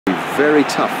very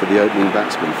tough for the opening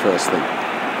batsman first thing.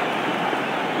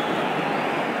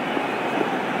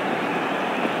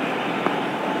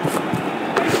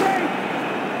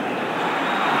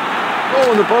 Oh,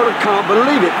 and the bowler can't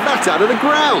believe it. That's out of the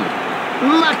ground.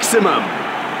 Maximum.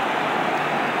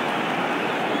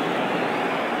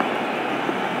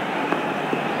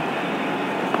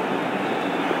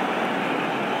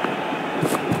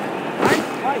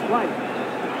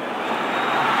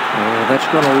 Oh, that's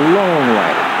gone a long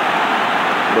way.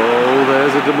 Oh,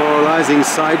 there's a demoralising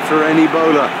sight for any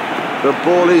bowler. The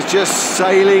ball is just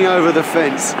sailing over the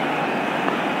fence.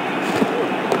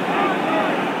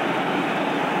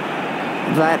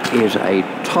 That is a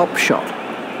top shot.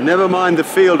 Never mind the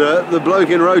fielder, the bloke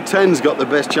in row 10's got the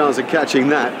best chance of catching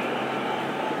that.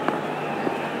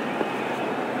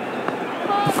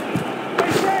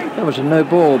 That was a no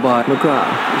ball by McGrath.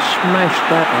 He smashed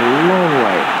that a long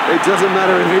way. It doesn't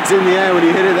matter if it's in the air when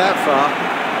you hit it that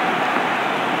far.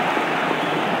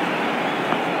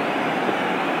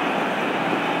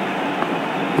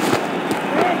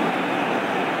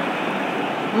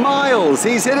 Miles!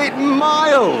 He's hit it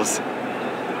miles!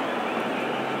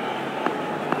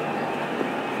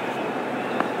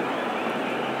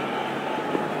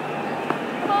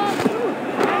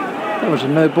 That was a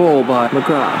no ball by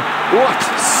McGrath. What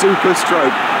super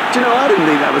stroke! Do you know, I didn't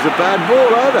think that was a bad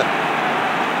ball either.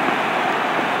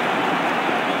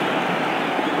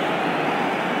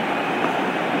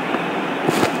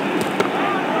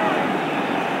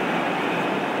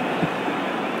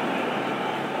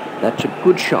 That's a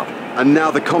good shot. And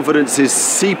now the confidence is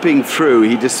seeping through.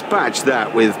 He dispatched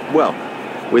that with, well,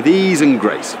 with ease and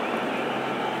grace.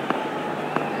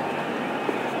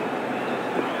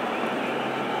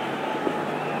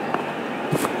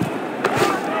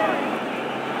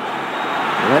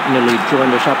 That nearly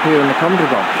joined us up here in the commentary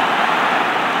box.